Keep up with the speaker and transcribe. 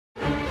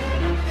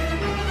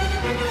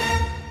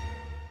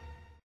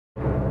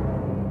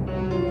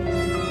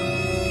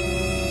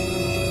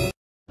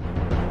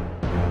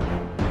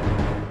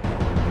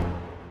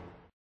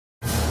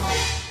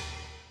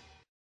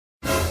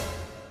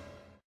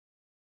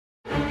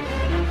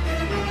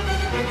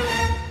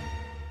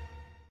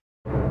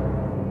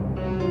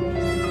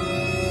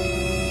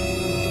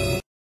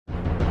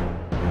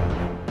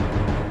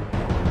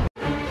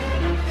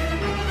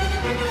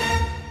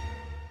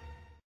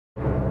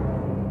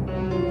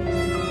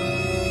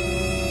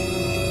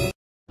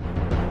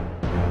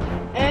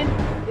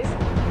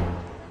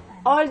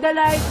all the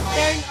lights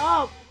turn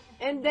off.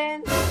 And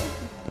then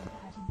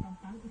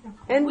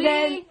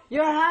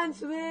your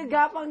hands will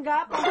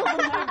gapang-gapang on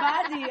your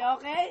body,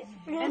 okay?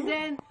 And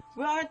then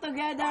we are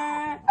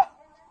together.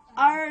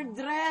 Our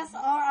dress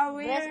or our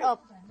wear. Dress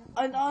up.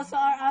 And also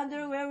our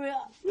underwear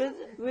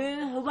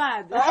will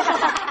hubad.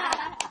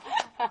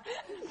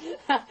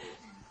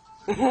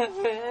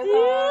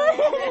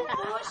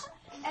 Push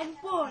and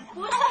pull.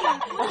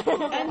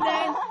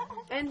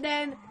 And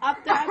then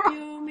after a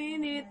few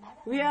minutes,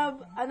 we have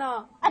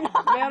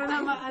meron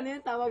naman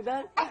yung tawag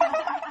doon?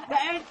 The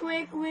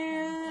earthquake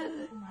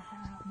will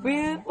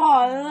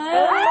fall.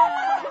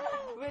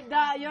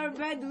 Your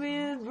bed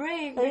will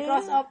break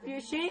because of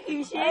your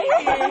shaking.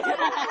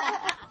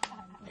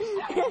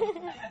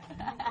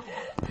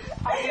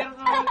 Ang hirap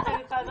na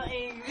magsalita ng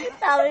English.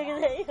 Sabi ko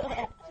sa iyo.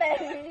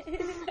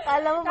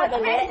 Kala mo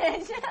madali?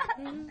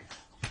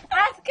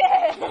 Ask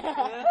him.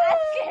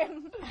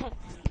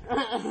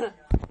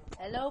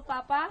 Hello,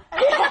 Papa?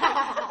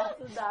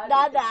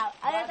 Dada.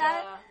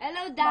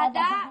 Hello,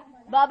 Dada.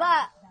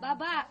 Baba.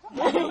 Baba.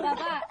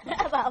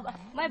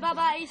 My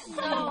Baba is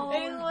so...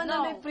 May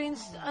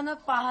prince,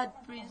 Pahad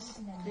prince.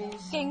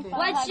 King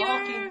Pahad. What's your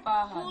King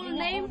Pahad. full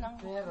name?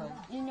 Meron.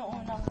 Yun yung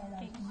unang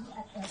king.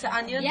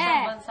 Saan yun? Yeah.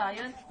 Saan bansa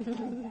yun?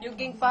 Yung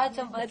King Pahad,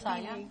 saan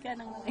bansa yun?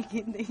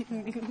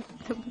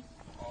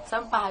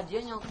 Saan Pahad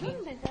yun? Yung king?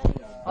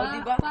 O,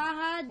 diba?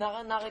 Pahad.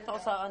 Nakita ko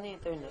sa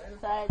internet.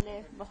 Sa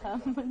left,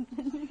 baka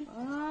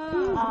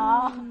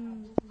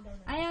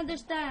I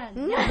understand.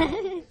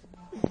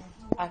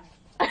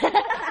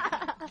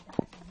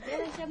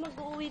 Kailan siya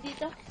mag-uwi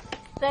dito?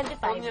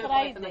 25.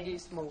 Friday.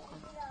 Nag-smoke.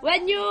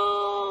 When you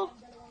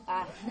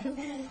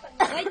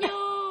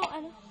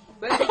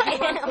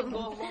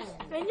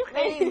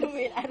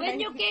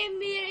When you came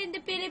here in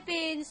the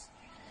Philippines,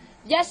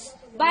 just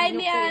buy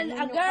me a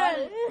girl,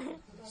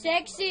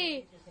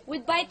 sexy,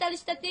 with vital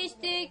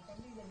statistic,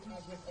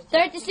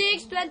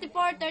 36,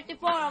 24,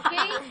 34,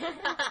 okay?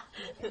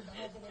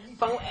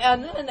 Pang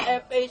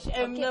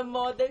FHM na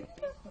model.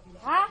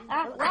 Ha?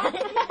 What?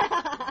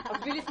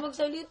 Ang bilis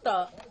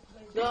magsalita.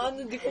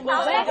 Di ko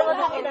Dora?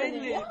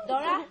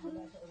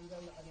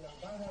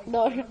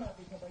 Dora.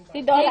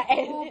 Si Dora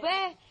L.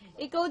 Ube,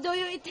 ikaw daw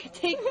yung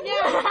iti-take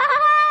niya.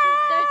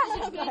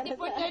 36,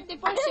 24,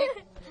 34,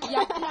 shit.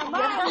 Yak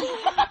naman.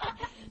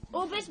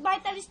 Ube's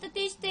vital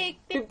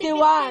statistic,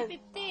 51.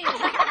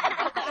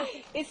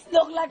 50. It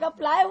look like a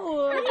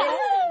plywood.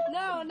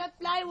 No, not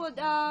plywood.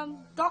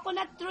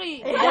 Coconut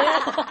tree.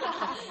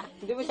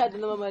 Hindi masyado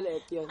naman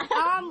maliit yun.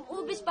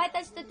 Ube's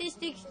vital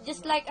statistics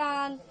just like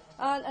an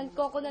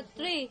coconut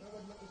tree.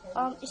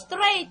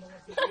 Straight.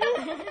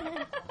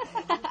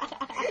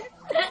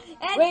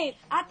 And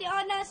Wait. Ate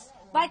Ona's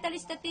vital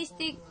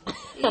statistic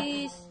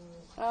is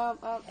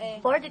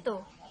 42.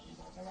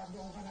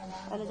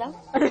 ano daw?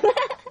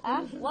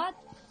 What?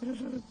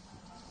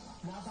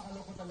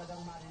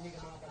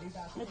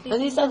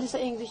 Ano yung sa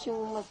English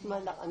yung mas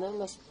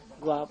mas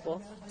gwapo?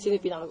 Sino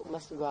yung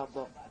mas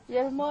gwapo?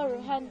 You're more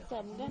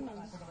handsome. Ganun.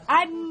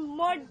 I'm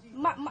more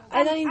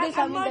Hindi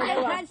sa I'm amin more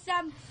than dalawa.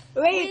 handsome.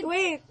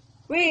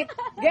 Wait.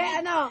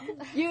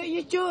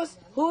 You choose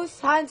who's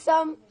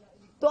handsome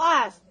to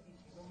us.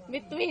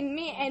 Between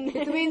me and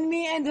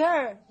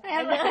her.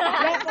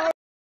 Left or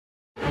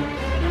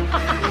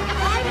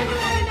Ay,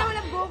 putangin na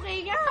walang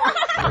booking nga.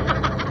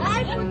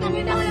 Ay,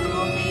 putangin na walang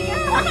booking nga.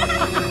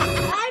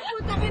 Ay,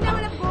 putangin na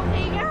walang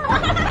booking nga.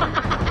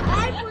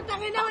 Ay,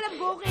 putangin na walang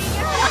booking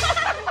nga.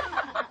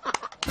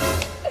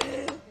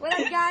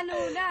 Walang gano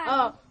na.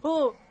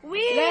 who?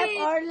 Wait. Left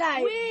or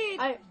right? Wait.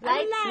 Ay,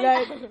 Right.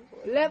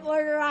 left or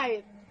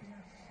right?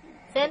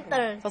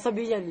 center.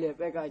 Sasabihin yan, left.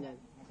 Ikaw yan.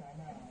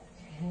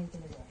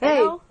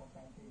 Hello?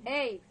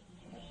 Hey.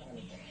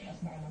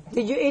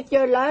 Did you eat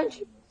your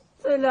lunch?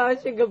 Sa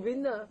lunch, gabi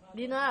na.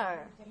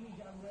 Dinner.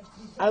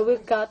 I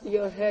will cut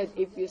your head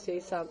if you say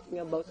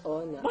something about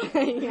Ona.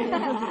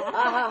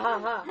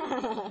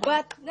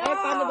 But, No.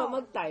 paano ba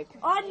mag-type?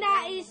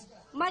 Ona is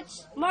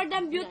much more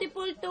than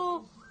beautiful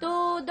to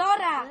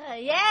Dora.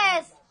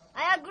 Yes,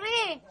 I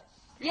agree.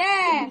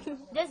 Yeah.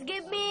 Just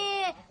give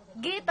me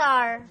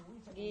guitar.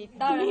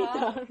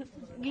 Guitar.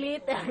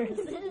 Glitters.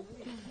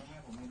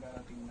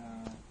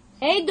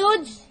 Hey,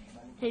 dudes.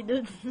 Hey,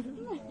 dude.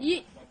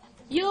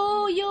 You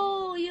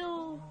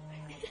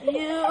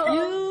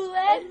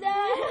and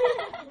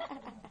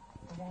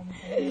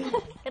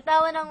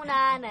Katawa ng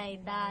nanay,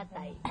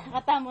 tatay.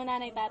 Kata mo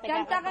nanay tatay.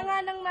 Kanta ka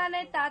nga ng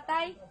nanay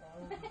tatay.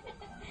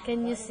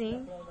 Can you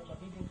sing?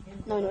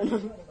 No.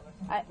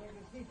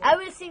 I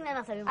will sing na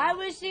lang, sabi mo. I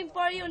will sing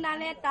for you,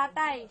 nanay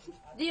tatay.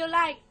 Do you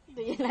like?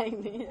 Do you like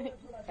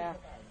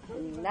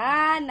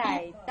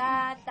Nanay,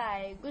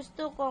 tatay,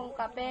 gusto kong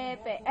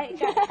kapepe. Ay,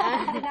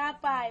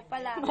 tinapay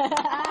pala.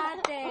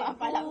 Ate,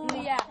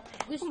 kuya,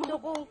 gusto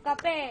kong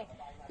kape.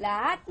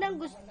 Lahat ng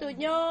gusto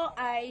nyo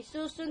ay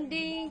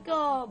susundin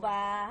ko.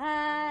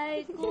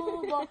 Bahay,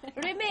 kubo.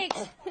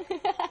 Remix,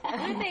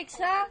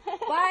 ha?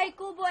 Bahay,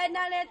 kubo, and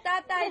nanay,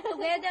 tatay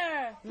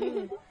together.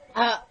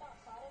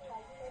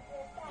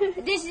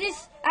 This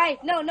is,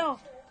 no.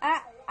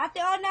 Ate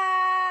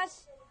Onas!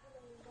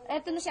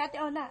 Eto na si Ate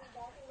Ona.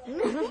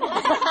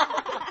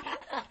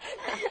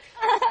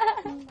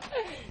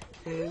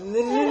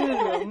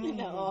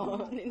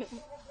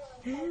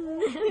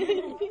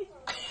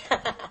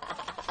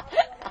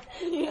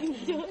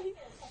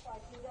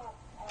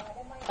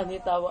 Ano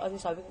yung tawa? Ano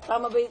yung sabi?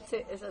 Tama ba yung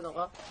ano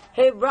ka?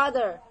 Hey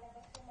brother!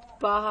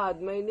 Pahad,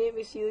 my name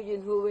is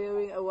Eugene who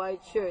wearing a white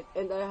shirt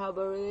and I have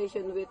a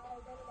relation with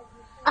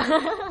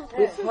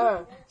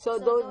her. So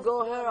don't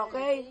go here,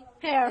 okay?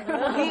 Hair.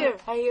 Here!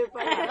 I hear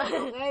pa.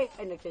 Okay?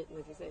 Ay,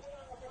 nagsisearch.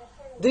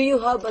 Do you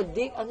have a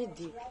dick? Ano yung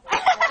dick?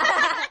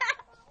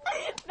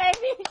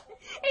 Baby,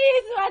 he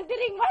is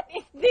wondering what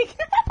is dick.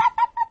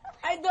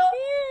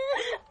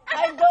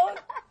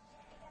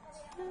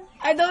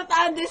 I don't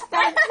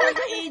understand some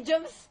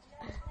idioms.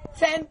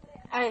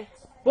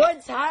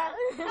 Words, ha?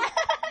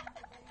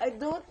 I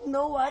don't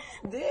know what's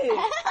this.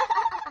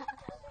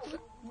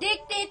 Dick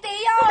titi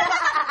yun!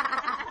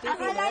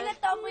 Akala na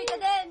tomboy ka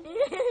din.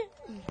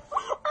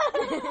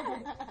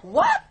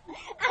 What?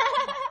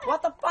 What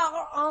the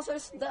fucker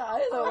answers that?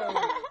 I don't know.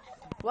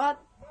 What?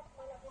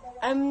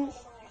 I'm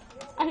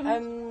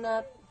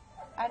not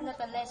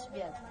a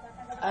lesbian.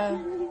 a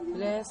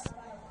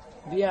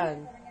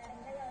lesbian.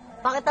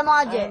 Pakita mo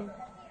nga, Je.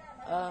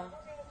 A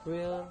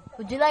real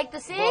Would you like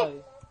to see?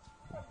 boy.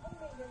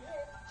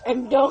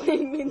 I'm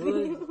going with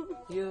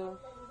Would you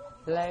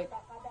like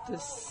to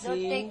Don't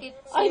see? take it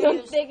serious. I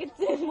don't take it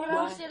serious.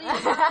 Walang serious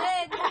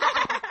natin.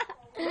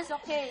 It's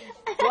okay.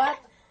 What?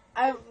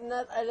 I'm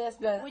not a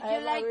lesbian. Would you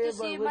I'm like a to real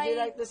boy. see Would you my-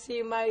 like to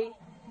see my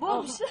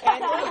Boobs.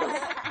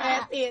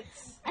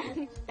 edits?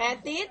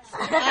 Edits?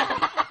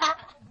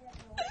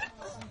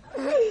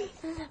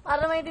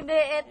 Para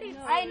maintindihan etin.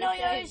 I know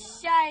you're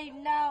shy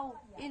now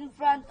in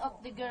front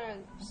of the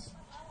girls.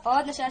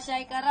 Oh,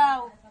 nasashy ka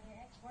raw.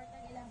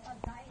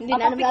 Hindi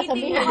na naman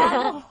Papapikitin sabihin.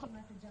 mo.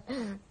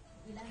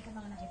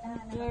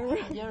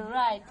 You're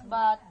right,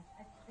 but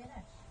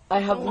I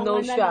have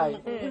no shy.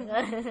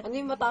 Ano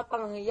yung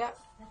matapang hiya?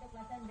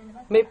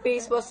 My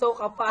face was so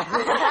kapal.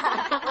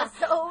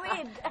 So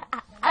weird.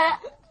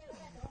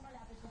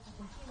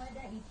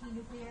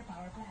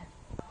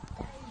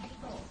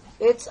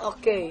 It's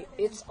okay.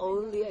 It's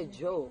only a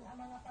joke.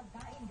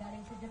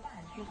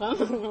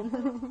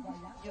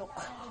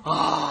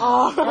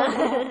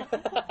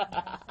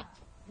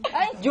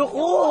 ay,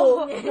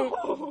 Joko!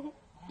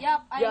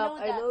 yup, I Yup, know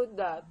I that. know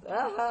that.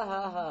 Ah, ha,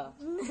 ha, ha.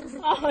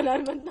 Wala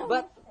naman na.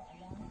 But,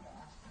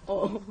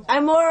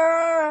 I'm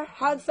more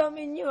handsome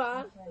in you,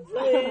 ah. So,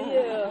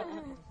 yeah.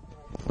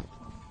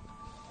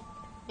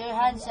 You're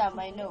handsome,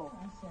 I know.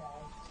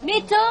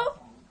 Me too?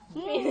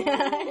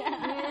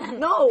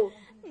 No!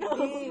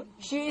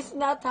 She is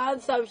not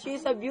handsome.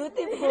 She's a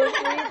beautiful,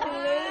 pretty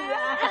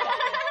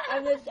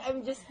lady.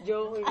 I'm just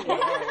joking.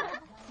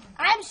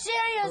 I'm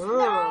serious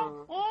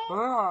now.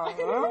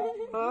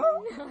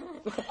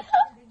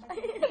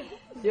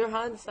 You're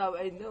handsome,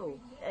 I know.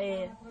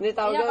 Ayun. Hindi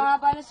tawag Kaya doon.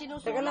 kahaba na Teka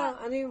sinusunod. lang,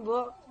 ano yung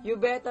buhok? You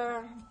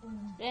better,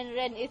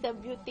 Renren is a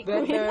beauty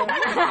queen. better.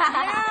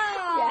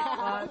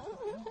 Yeah.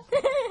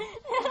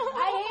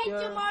 I hate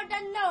you more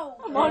than no.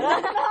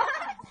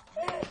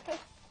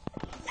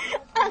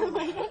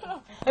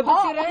 Ay, ba't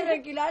si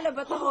Renren kilala?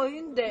 Ba't ako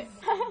hindi?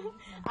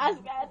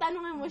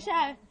 Tanungin mo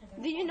siya.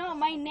 Do you know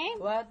my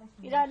name? What?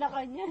 Kilala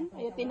ka niyan.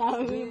 Ayun,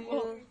 tinawag mo yung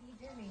buhok.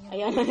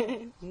 Ayan.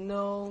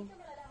 No.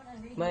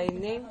 My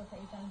name?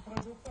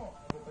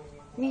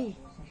 Me.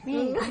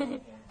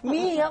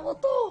 Me, ako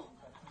to.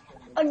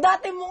 Ang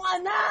dati mong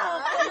anak.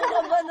 Ano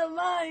ka ba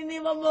naman? Hindi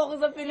mo ako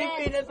sa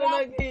Pilipinas na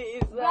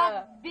nag-iisa. Brad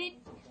Pitt.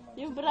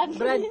 Yung Brad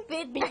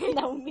Pitt.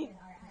 Bignaw me.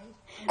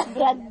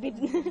 Brad Pitt.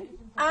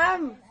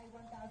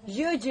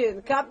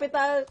 Eugene,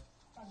 capital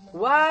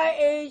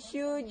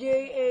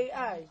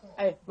Y-H-U-J-A-I.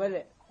 Ay,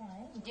 mali.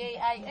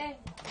 J-I-A.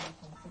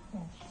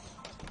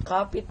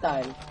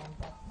 Capital.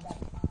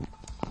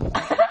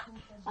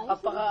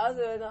 Kapaka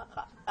ano na.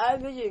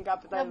 Eugene,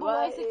 capital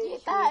Nabuhay si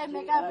Chita.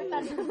 May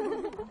capital.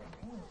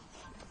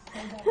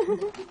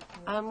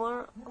 I'm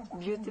more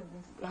beautiful,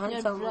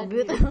 handsome.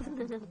 Beautiful.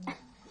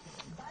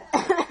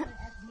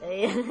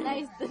 Ayan.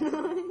 Nice to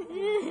know.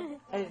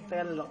 Ay,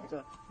 teka lang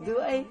ko. Do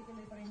I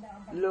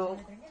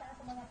look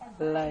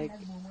like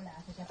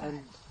an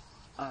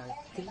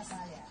artist?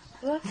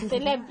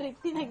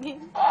 Celebrity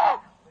naging.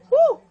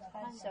 Woo!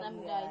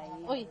 Handsome guy.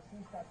 Uy.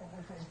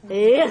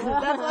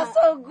 That was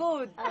so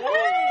good.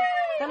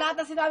 Sa lahat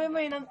na sinabi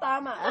mo, yun ang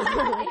tama.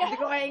 Hindi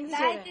ko kaya English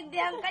eh.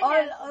 Naintindihan ka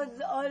niya.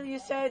 All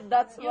you said,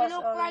 that's You was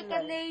look all like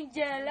an right.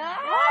 angel.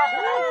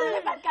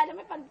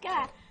 Lumipad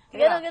ka.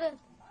 Ganun, Ganun.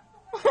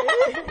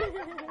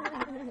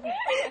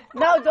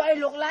 Now, do I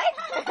look like?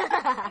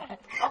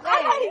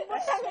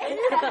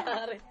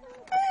 Okay.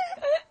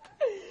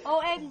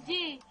 OMG.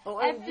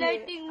 I'm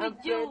flirting with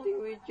you. flirting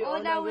with you.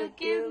 Ona will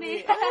kill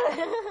me.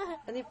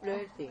 Ano yung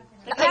flirting?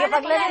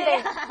 Nagpaglante.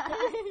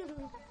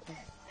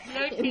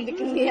 Flirting. Hindi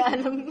ko nga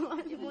alam mo.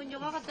 Simunyo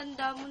ka,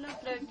 katanda mo na.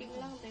 Flirting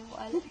lang. Tayo mo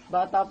alam.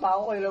 Bata pa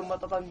ako, kayo lang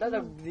matatanda,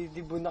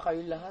 nagdidibo na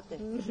kayo lahat eh.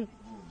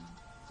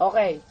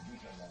 Okay.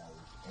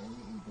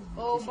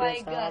 Oh my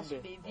Sinasabi. gosh,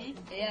 baby.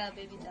 Yeah,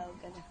 baby, tawag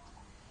ka na.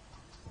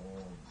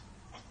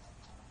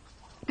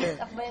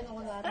 Takbayan mo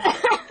kunwari.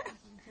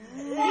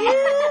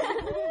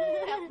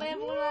 Takbayan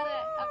mo kunwari.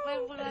 Takbayan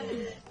mo kunwari.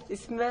 It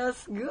smells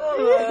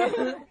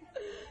good.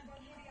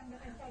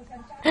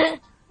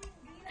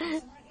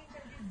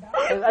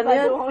 Ano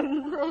yan?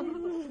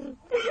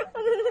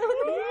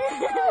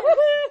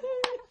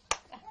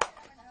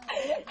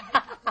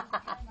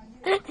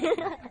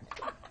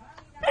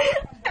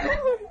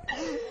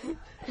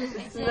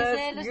 It smells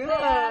Selos good. na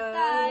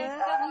yata.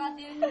 Ikaw, baka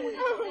di mo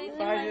ulit.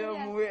 Tayo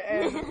umuwi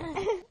eh.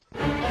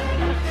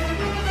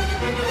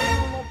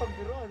 Ano mo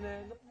pagbiroan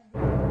eh.